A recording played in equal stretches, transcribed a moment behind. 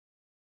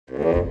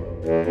Hello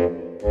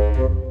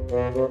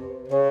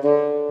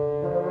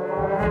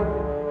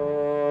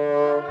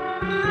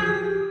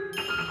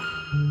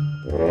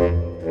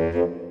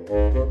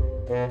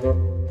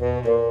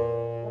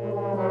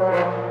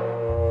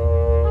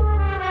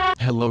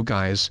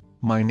guys,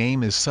 my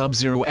name is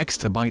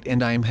SubZeroExtabyte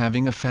and I am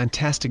having a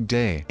fantastic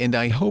day. And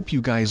I hope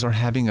you guys are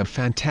having a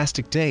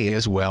fantastic day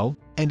as well,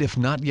 and if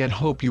not yet,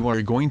 hope you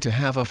are going to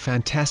have a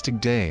fantastic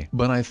day.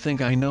 But I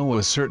think I know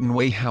a certain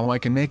way how I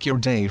can make your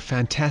day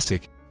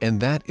fantastic. And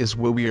that is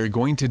what we are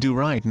going to do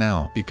right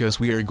now.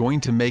 Because we are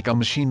going to make a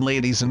machine,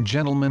 ladies and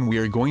gentlemen. We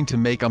are going to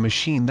make a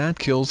machine that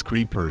kills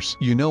creepers.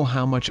 You know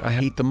how much I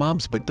hate the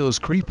mobs, but those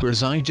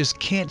creepers, I just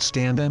can't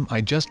stand them. I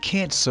just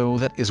can't. So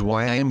that is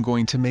why I am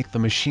going to make the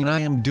machine.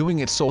 I am doing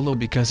it solo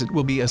because it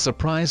will be a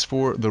surprise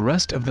for the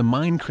rest of the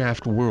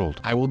Minecraft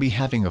world. I will be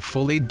having a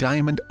fully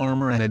diamond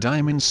armor and a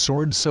diamond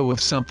sword, so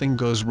if something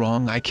goes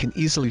wrong I can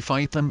easily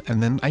fight them,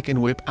 and then I can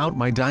whip out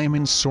my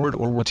diamond sword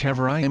or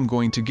whatever I am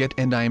going to get,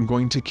 and I am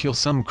going to kill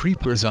some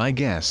creepers, I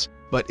guess.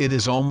 But it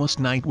is almost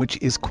night, which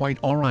is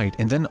quite alright,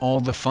 and then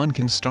all the fun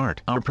can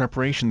start. Our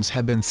preparations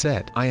have been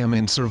set. I am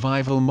in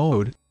survival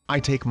mode. I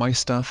take my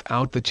stuff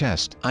out the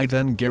chest. I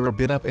then gear a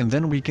bit up and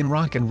then we can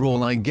rock and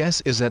roll, I guess.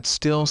 Is that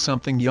still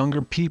something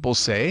younger people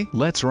say?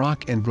 Let's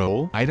rock and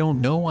roll? I don't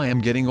know, I am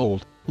getting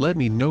old. Let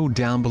me know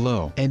down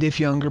below. And if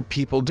younger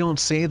people don't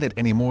say that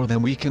anymore,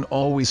 then we can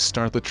always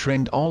start the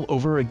trend all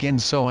over again.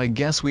 So I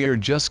guess we are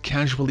just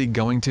casually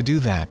going to do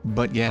that.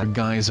 But yeah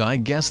guys, I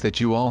guess that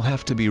you all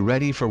have to be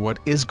ready for what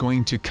is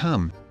going to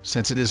come,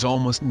 since it is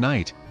almost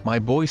night. My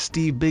boy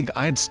Steve,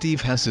 big-eyed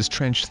Steve, has his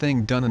trench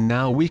thing done, and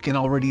now we can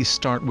already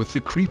start with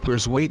the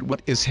creepers. Wait,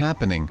 what is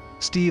happening?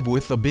 Steve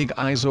with the big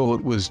eyes. Oh,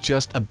 it was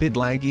just a bit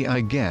laggy,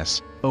 I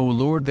guess. Oh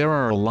lord, there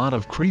are a lot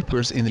of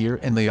creepers in here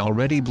and they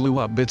already blew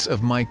up bits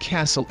of my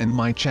castle and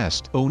my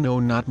chest. Oh no,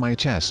 not my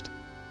chest.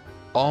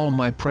 All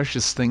my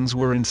precious things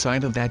were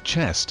inside of that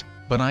chest.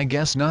 But I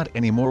guess not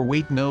anymore.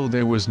 Wait, no,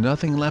 there was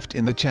nothing left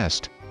in the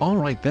chest.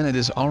 Alright then, it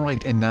is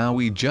alright, and now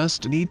we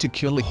just need to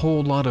kill a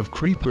whole lot of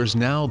creepers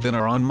now that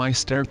are on my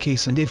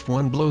staircase, and if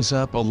one blows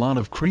up, a lot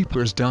of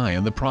creepers die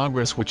in the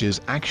progress, which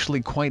is actually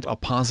quite a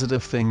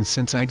positive thing,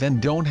 since I then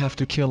don't have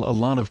to kill a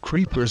lot of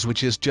creepers,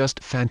 which is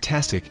just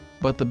fantastic.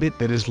 But the bit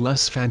that is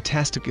less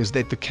fantastic is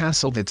that the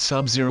castle that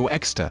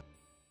SubZeroExtabyte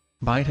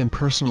and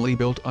personally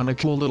built on a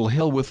cool little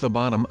hill with the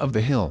bottom of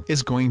the hill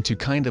is going to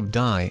kind of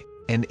die.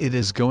 And it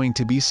is going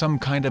to be some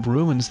kind of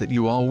ruins that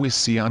you always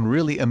see on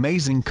really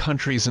amazing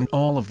countries and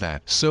all of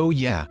that. So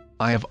yeah,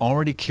 I have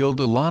already killed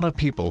a lot of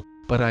people,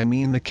 but I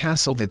mean the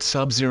castle that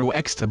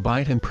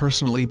SubZeroExtabyte and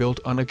personally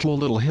built on a cool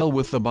little hill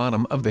with the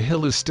bottom of the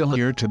hill is still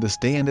here to this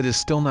day, and it is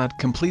still not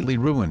completely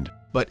ruined,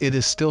 but it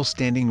is still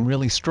standing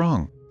really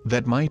strong.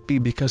 That might be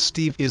because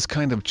Steve is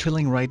kind of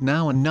chilling right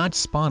now and not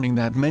spawning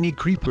that many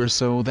creepers,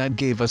 so that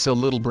gave us a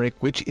little break,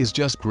 which is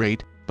just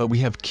great. But we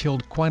have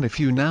killed quite a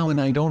few now,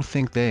 and I don't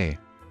think they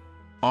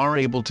are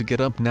able to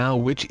get up now,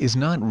 which is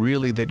not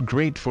really that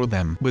great for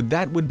them. But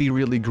that would be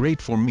really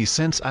great for me,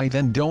 since I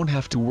then don't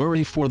have to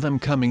worry for them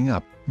coming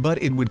up.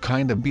 But it would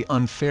kind of be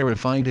unfair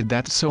if I did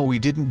that, so we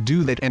didn't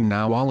do that. And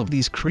now all of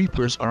these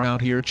creepers are out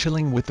here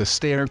chilling with the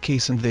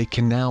staircase, and they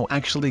can now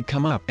actually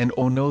come up. And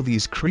oh no,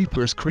 these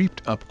creepers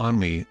creeped up on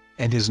me,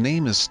 and his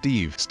name is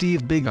Steve.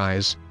 Steve Big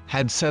Eyes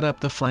had set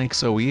up the flank,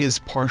 so he is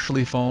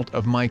partially fault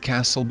of my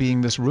castle being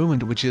this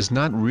ruined, which is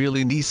not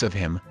really nice of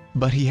him.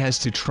 But he has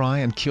to try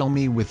and kill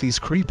me with these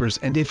creepers,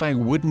 and if I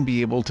wouldn't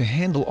be able to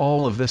handle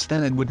all of this,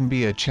 then it wouldn't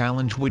be a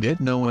challenge, would it?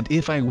 No, and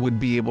if I would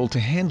be able to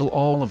handle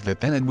all of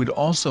that, then it would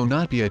also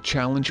not be a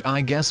challenge,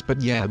 I guess.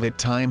 But yeah, that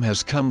time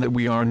has come that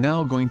we are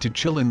now going to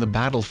chill in the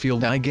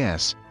battlefield, I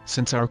guess,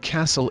 since our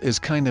castle is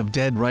kind of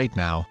dead right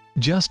now.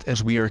 Just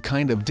as we are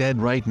kind of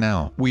dead right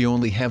now. We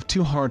only have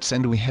 2 hearts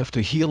and we have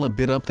to heal a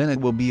bit up, then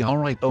it will be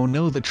alright. Oh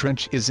no, the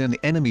trench is in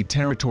enemy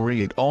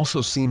territory, it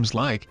also seems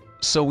like.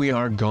 So we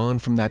are gone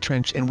from that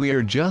trench and we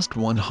are just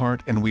 1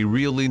 heart, and we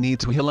really need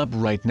to heal up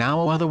right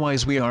now,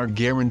 otherwise we are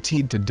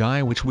guaranteed to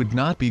die, which would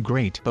not be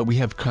great. But we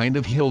have kind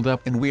of healed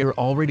up and we are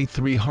already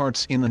 3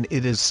 hearts in, and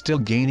it is still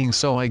gaining,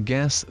 so I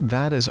guess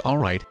that is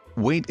alright.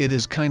 Wait, it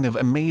is kind of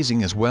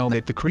amazing as well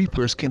that the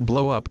creepers can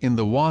blow up in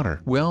the water.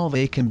 Well,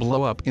 they can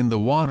blow up in the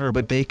water,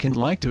 but they can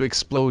like to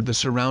explode the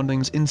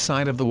surroundings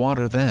inside of the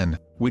water then,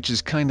 which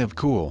is kind of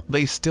cool.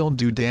 They still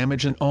do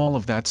damage and all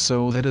of that,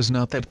 so that is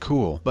not that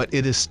cool, but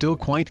it is still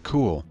quite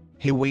cool.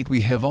 Hey wait,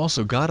 we have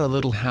also got a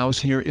little house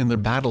here in the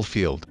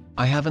battlefield.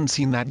 I haven't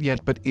seen that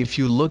yet, but if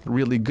you look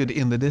really good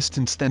in the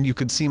distance, then you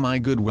could see my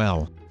good,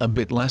 well, a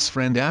bit less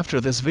friend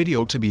after this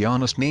video, to be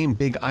honest, named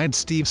Big-Eyed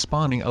Steve,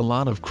 spawning a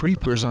lot of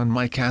creepers on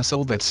my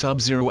castle that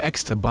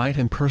SubZeroExtabyte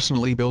and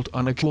personally built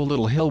on a cool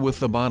little hill with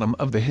the bottom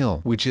of the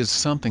hill, which is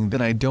something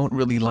that I don't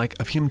really like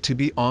of him, to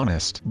be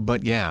honest.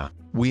 But yeah,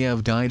 we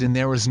have died and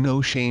there is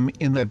no shame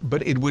in that,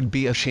 but it would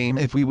be a shame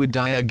if we would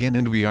die again,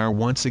 and we are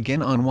once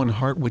again on 1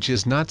 heart, which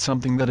is not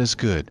something that is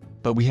good.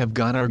 but we have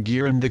got our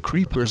gear and the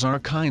creepers are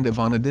kind of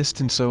on a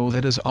distance, so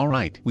that is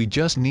alright. We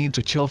just need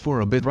to chill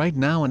for a bit right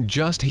now and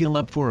just heal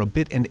up for a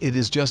bit, and it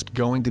is just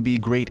going to be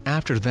great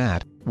after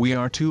that. We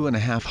are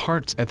 2.5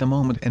 hearts at the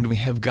moment, and we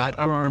have got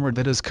our armor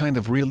that is kind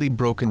of really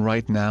broken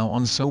right now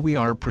on, so we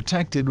are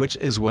protected, which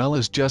as well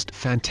is just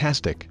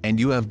fantastic. And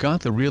you have got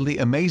the really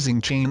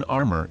amazing chain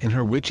armor in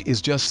her, which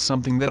is just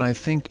something that I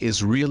think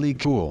is really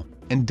cool.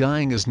 And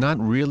dying is not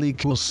really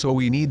cool, so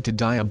we need to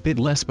die a bit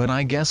less, but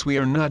I guess we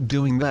are not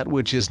doing that,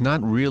 which is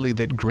not really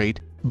that great.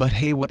 But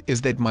hey, what is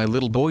that, my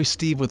little boy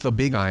Steve with the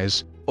big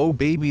eyes? Oh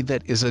baby,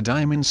 that is a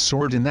diamond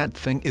sword, and that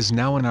thing is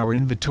now in our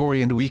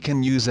inventory, and we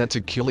can use that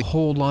to kill a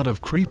whole lot of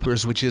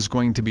creepers, which is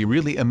going to be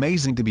really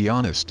amazing, to be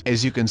honest.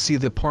 As you can see,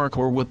 the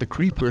parkour with the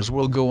creepers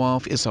will go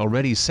off is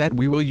already set.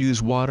 We will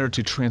use water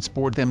to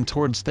transport them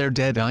towards their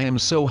dead. I am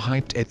so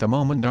hyped at the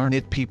moment, darn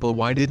it people,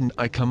 why didn't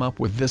I come up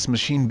with this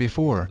machine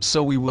before?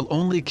 So we will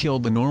only kill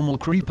the normal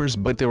creepers,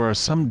 but there are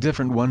some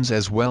different ones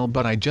as well,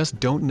 but I just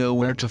don't know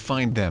where to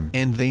find them,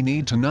 and they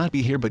need to not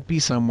be here but be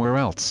somewhere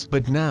else.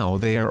 But now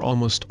they are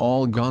almost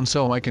all gone,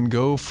 so I can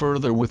go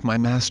further with my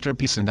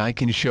masterpiece, and I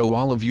can show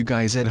all of you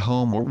guys at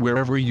home or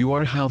wherever you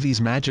are how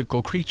these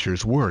magical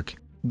creatures work.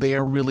 They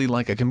are really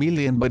like a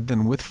chameleon, but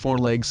then with 4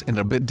 legs, and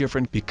a bit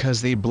different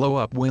because they blow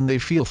up when they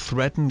feel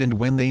threatened and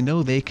when they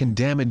know they can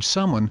damage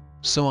someone,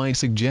 so I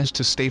suggest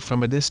to stay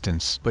from a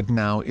distance. But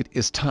now it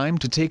is time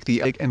to take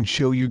the egg and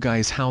show you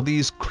guys how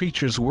these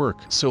creatures work.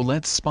 So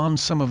let's spawn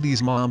some of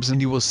these mobs and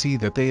you will see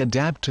that they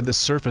adapt to the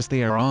surface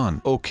they are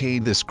on. Okay,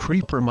 this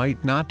creeper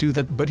might not do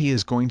that, but he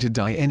is going to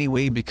die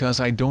anyway because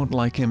I don't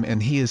like him,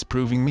 and he is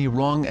proving me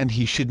wrong, and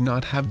he should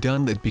not have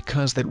done that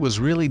because that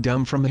was really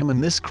dumb from him,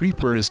 and this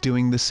creeper is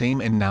doing the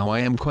same, and now I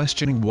am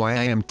questioning why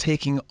I am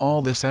taking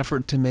all this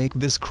effort to make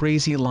this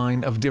crazy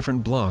line of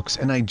different blocks.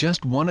 And I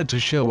just wanted to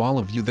show all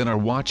of you that are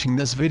watching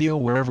this video,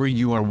 wherever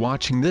you are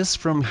watching this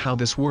from, how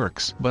this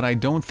works. But I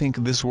don't think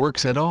this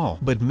works at all.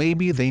 But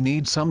maybe they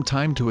need some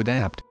time to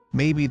adapt.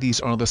 Maybe these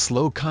are the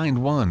slow kind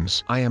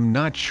ones. I am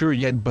not sure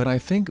yet, but I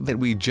think that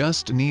we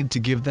just need to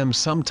give them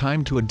some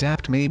time to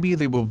adapt. Maybe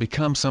they will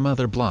become some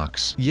other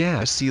blocks.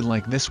 Yeah, see,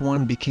 like this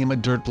one became a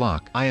dirt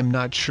block. I am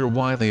not sure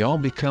why they all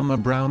become a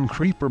brown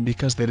creeper,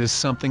 because that is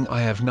something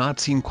I have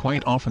not seen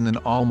quite often in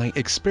all my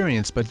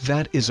experience, but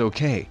that is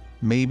okay.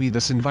 Maybe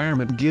this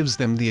environment gives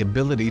them the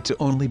ability to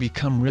only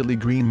become really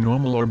green,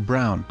 normal, or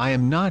brown. I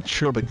am not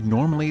sure, but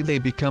normally they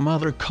become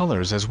other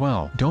colors as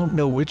well. Don't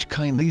know which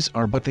kind these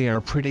are, but they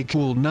are pretty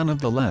cool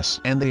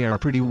nonetheless. And they are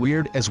pretty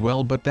weird as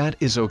well, but that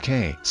is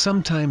okay.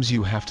 Sometimes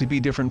you have to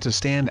be different to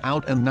stand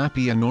out and not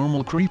be a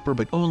normal creeper,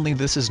 but only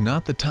this is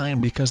not the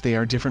time because they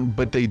are different,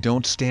 but they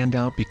don't stand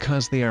out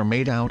because they are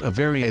made out of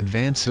very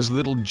advanced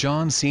little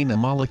John Cena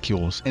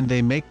molecules, and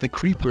they make the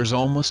creepers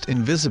almost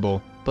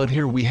invisible. But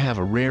here we have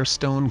a rare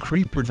stone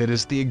creeper that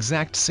is the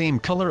exact same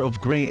color of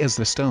gray as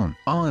the stone.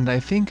 Oh, and I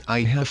think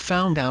I have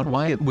found out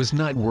why it was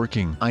not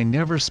working. I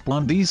never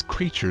spawned these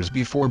creatures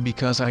before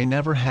because I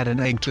never had an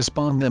egg to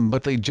spawn them,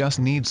 but they just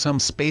need some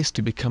space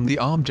to become the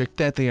object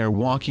that they are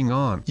walking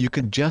on. You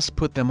could just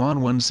put them on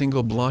one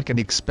single block and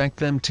expect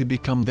them to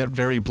become that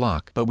very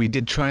block. But we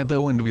did try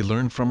though, and we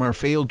learned from our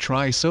failed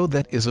try, so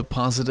that is a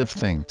positive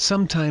thing.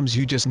 Sometimes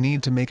you just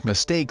need to make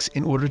mistakes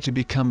in order to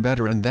become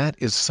better, and that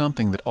is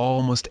something that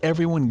almost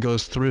everyone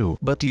goes through.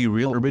 But do you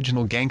real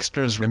original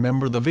gangsters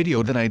remember the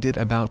video that I did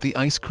about the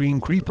ice cream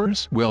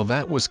creepers? Well,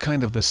 that was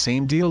kind of the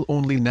same deal,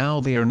 only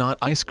now they are not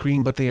ice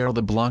cream, but they are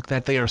the block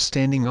that they are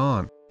standing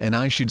on. And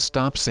I should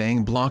stop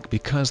saying block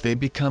because they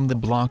become the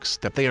blocks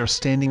that they are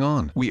standing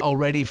on. We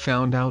already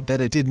found out that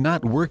it did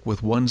not work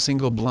with one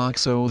single block,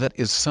 so that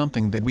is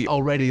something that we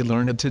already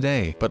learned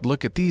today. But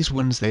look at these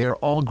ones, they are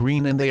all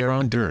green and they are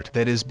on dirt.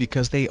 That is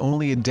because they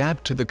only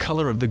adapt to the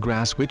color of the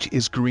grass, which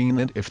is green,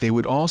 and if they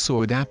would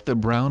also adapt the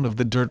brown of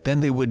the dirt, then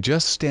they would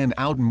just stand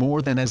out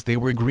more than as they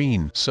were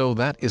green. So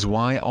that is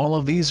why all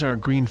of these are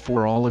green,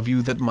 for all of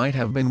you that might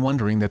have been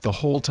wondering that the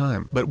whole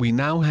time. But we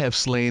now have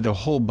slayed a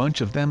whole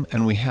bunch of them,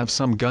 and we have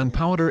some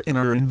gunpowder in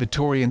our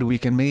inventory, and we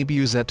can maybe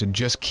use that to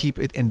just keep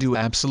it and do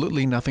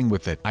absolutely nothing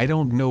with it. I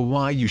don't know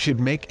why you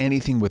should make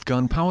anything with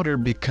gunpowder,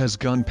 because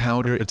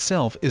gunpowder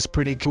itself is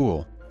pretty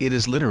cool. It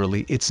is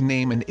literally its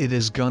name, and it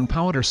is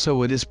gunpowder,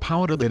 so it is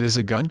powder that is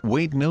a gun.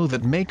 Wait, no,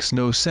 that makes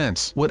no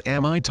sense. What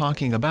am I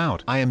talking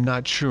about? I am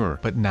not sure,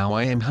 but now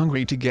I am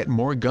hungry to get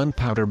more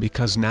gunpowder,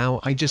 because now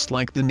I just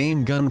like the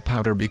name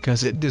gunpowder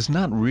because it does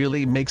not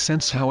really make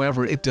sense.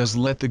 However, it does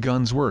let the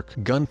guns work.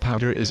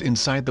 Gunpowder is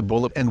inside the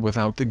bullet, and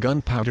without the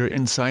gunpowder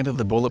inside of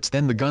the bullets,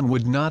 then the gun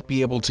would not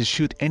be able to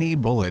shoot any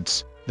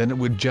bullets. Then it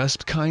would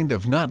just kind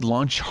of not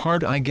launch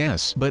hard, I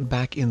guess. But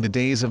back in the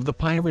days of the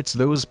pirates,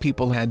 those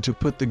people had to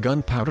put the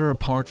gunpowder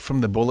apart from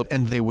the bullet,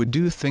 and they would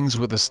do things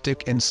with a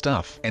stick and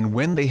stuff. And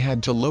when they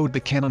had to load the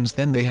cannons,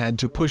 then they had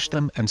to push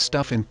them and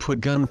stuff and put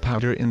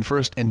gunpowder in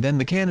first and then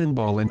the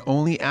cannonball, and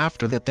only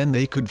after that then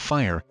they could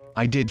fire.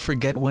 I did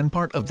forget one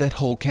part of that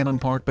whole canon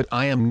part, but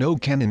I am no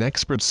canon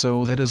expert,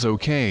 so that is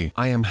okay.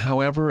 I am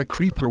however a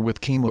creeper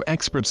with camo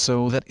expert,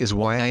 so that is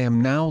why I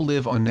am now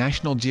live on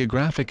National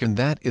Geographic, and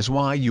that is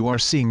why you are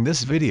seeing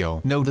this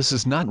video. No, this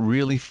is not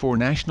really for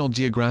National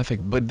Geographic,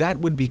 but that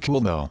would be cool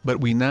though.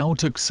 But we now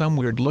took some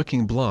weird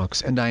looking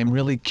blocks, and I am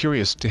really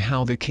curious to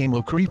how the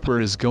camo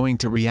creeper is going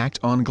to react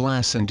on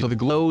glass and to the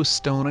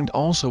glowstone, and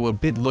also a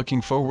bit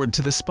looking forward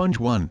to the sponge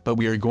one. But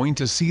we are going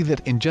to see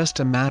that in just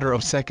a matter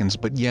of seconds.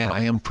 But yeah,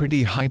 I am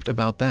pretty hyped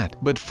about that.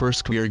 But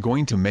first we are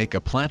going to make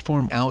a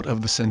platform out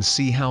of this and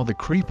see how the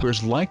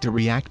creepers like to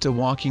react to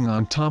walking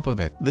on top of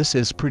it. This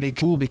is pretty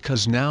cool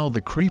because now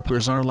the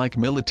creepers are like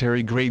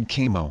military grade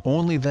camo,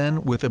 only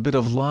then with a bit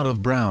of lot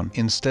of brown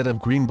instead of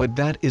green, but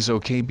that is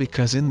okay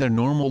because in their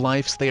normal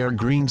lives they are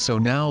green, so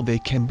now they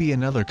can be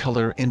another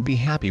color and be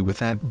happy with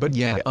that. But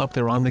yeah, up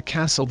there on the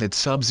castle that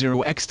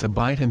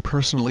SubZeroExtabyte and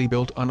personally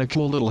built on a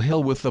cool little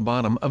hill, with the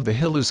bottom of the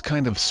hill is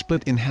kind of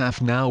split in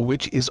half now,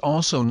 which is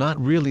also not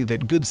really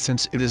that good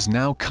since it is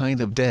now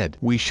kind of dead.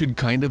 We should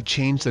kind of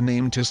change the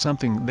name to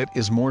something that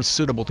is more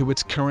suitable to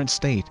its current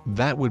state.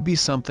 That would be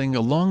something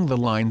along the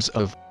lines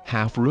of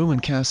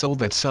half-ruined castle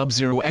that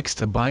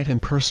SubZeroExtabyte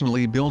and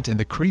personally built, and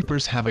the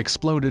creepers have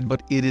exploded,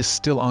 but it is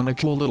still on a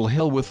cool little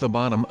hill with the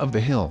bottom of the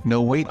hill.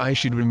 No wait, I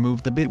should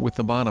remove the bit with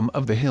the bottom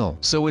of the hill.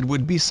 So it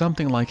would be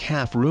something like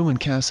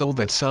half-ruined castle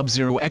that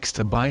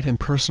SubZeroExtabyte and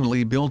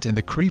personally built, and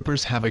the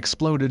creepers have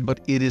exploded,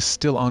 but it is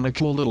still on a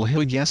cool little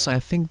hill. Yes, I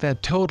think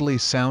that totally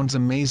sounds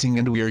amazing,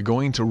 and we are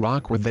going to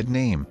rock with that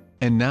name.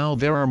 And now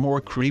there are more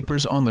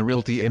creepers on the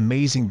really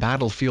amazing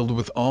battlefield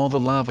with all the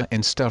lava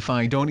and stuff.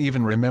 I don't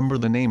even remember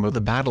the name of the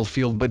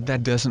battlefield, but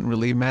that doesn't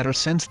really matter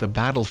since the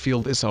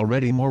battlefield is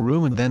already more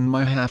ruined than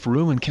my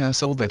half-ruined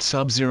castle that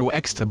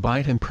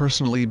SubZeroExtabyte and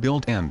personally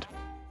built, and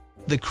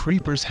the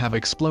creepers have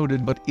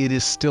exploded, but it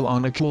is still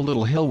on a cool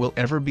little hill. Will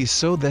ever be,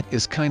 so that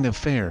is kind of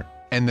fair.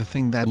 And the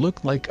thing that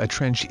looked like a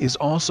trench is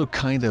also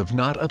kind of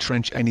not a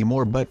trench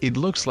anymore, but it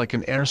looks like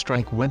an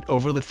airstrike went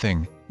over the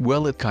thing.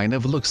 Well, it kind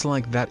of looks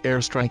like that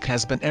airstrike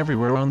has been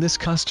everywhere on this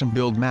custom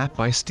build map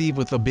by Steve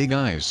with the big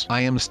eyes.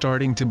 I am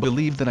starting to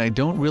believe that I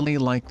don't really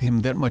like him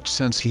that much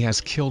since he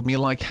has killed me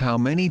like how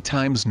many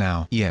times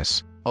now?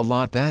 Yes, a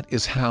lot. That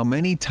is how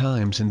many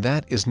times, and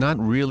that is not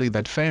really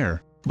that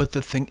fair. But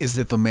the thing is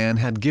that the man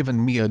had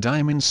given me a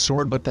diamond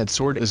sword, but that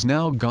sword is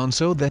now gone,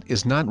 so that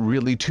is not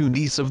really too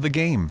nice of the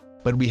game.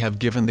 But we have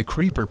given the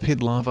creeper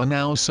pit lava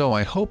now, so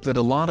I hope that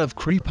a lot of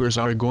creepers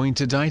are going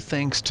to die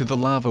thanks to the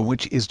lava,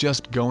 which is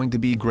just going to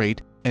be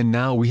great. And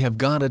now we have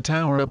got a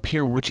tower up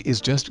here which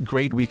is just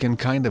great. We can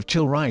kind of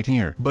chill right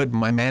here. But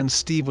my man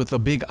Steve with the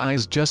big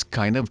eyes just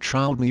kind of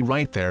trolled me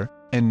right there.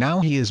 And now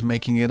he is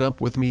making it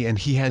up with me, and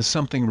he has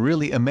something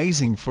really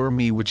amazing for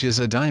me, which is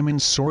a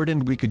diamond sword,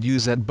 and we could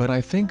use that. But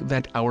I think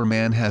that our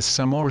man has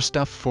some more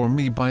stuff for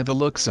me by the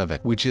looks of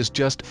it, which is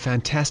just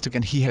fantastic,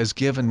 and he has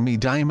given me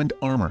diamond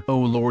armor. Oh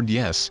lord,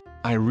 yes,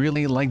 I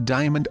really like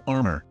diamond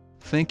armor.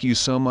 Thank you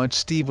so much,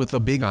 Steve with the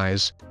big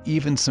eyes.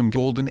 Even some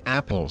golden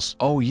apples.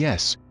 Oh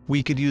yes,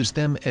 we could use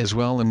them as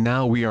well. And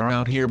now we are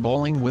out here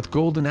balling with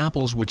golden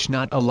apples, which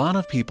not a lot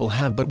of people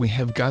have, but we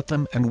have got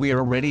them, and we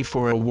are ready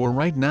for a war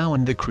right now.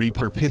 And the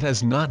creeper pit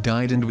has not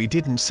died, and we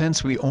didn't,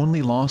 since we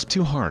only lost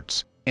 2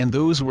 hearts. And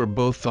those were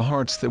both the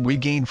hearts that we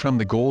gained from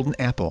the golden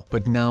apple.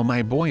 But now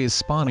my boy is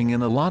spawning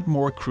in a lot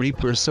more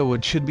creepers, so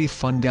it should be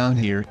fun down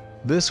here.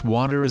 This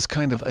water is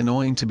kind of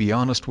annoying, to be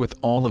honest with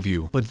all of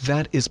you, but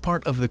that is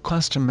part of the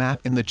custom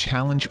map in the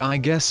challenge, I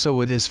guess, so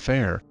it is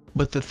fair.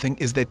 But the thing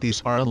is that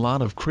these are a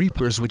lot of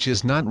creepers, which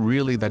is not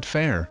really that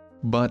fair.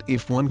 But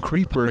if one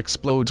creeper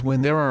explodes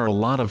when there are a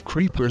lot of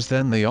creepers,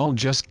 then they all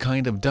just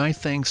kind of die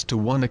thanks to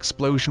one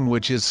explosion,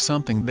 which is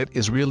something that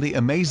is really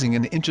amazing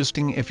and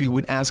interesting if you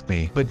would ask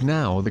me. But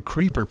now the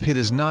creeper pit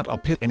is not a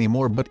pit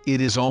anymore, but it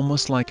is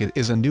almost like it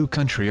is a new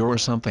country or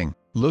something.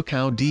 Look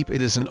how deep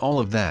it is and all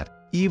of that.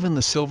 Even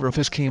the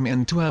silverfish came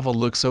in to have a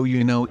look, so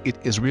you know it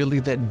is really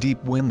that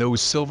deep when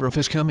those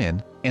silverfish come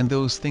in. And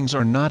those things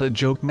are not a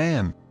joke,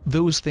 man.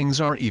 Those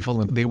things are evil,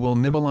 and they will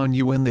nibble on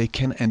you when they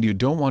can, and you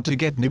don't want to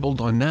get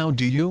nibbled on now,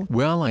 do you?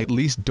 Well, I at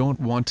least don't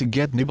want to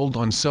get nibbled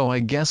on, so I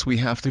guess we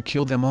have to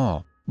kill them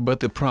all. But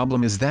the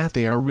problem is that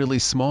they are really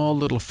small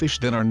little fish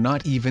that are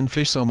not even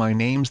fish, so my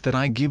names that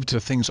I give to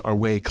things are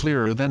way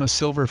clearer than a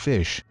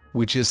silverfish,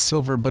 which is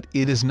silver, but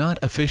it is not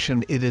a fish,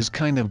 and it is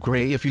kind of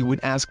gray if you would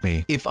ask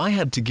me. If I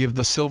had to give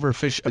the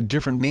silverfish a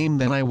different name,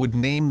 then I would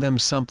name them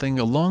something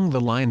along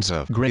the lines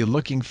of gray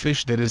looking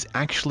fish that is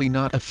actually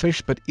not a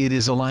fish, but it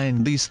is a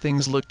lion. These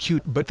things look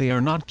cute, but they are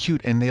not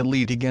cute, and they'll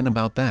lead again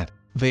about that.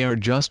 They are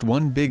just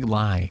one big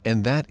lie,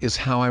 and that is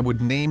how I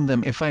would name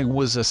them if I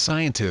was a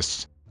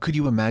scientist. Could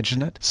you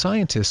imagine it?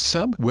 Scientist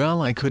sub?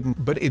 Well, I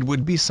couldn't, but it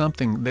would be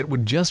something that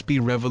would just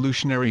be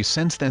revolutionary,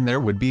 since then there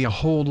would be a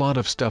whole lot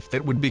of stuff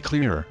that would be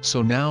clearer.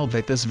 So now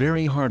that this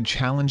very hard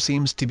challenge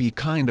seems to be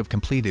kind of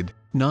completed,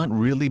 not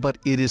really, but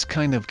it is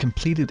kind of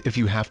completed if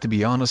you have to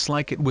be honest,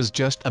 like it was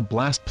just a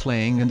blast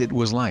playing, and it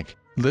was like,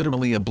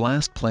 literally a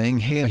blast playing,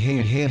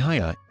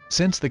 hey,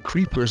 since the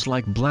creepers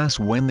like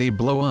blast when they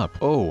blow up.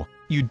 Oh,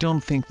 You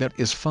don't think that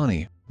is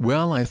funny?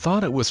 Well, I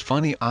thought it was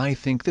funny. I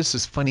think this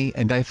is funny,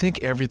 and I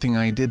think everything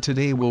I did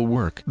today will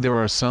work. There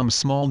are some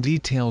small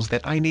details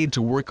that I need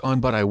to work on,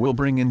 but I will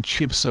bring in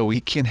chips so we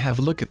can have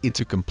a look at it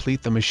to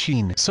complete the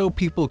machine. So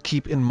people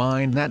keep in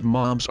mind that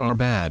mobs are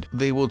bad.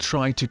 They will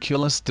try to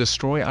kill us,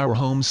 destroy our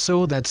homes,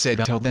 so that's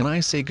it. Till then I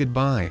say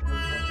goodbye.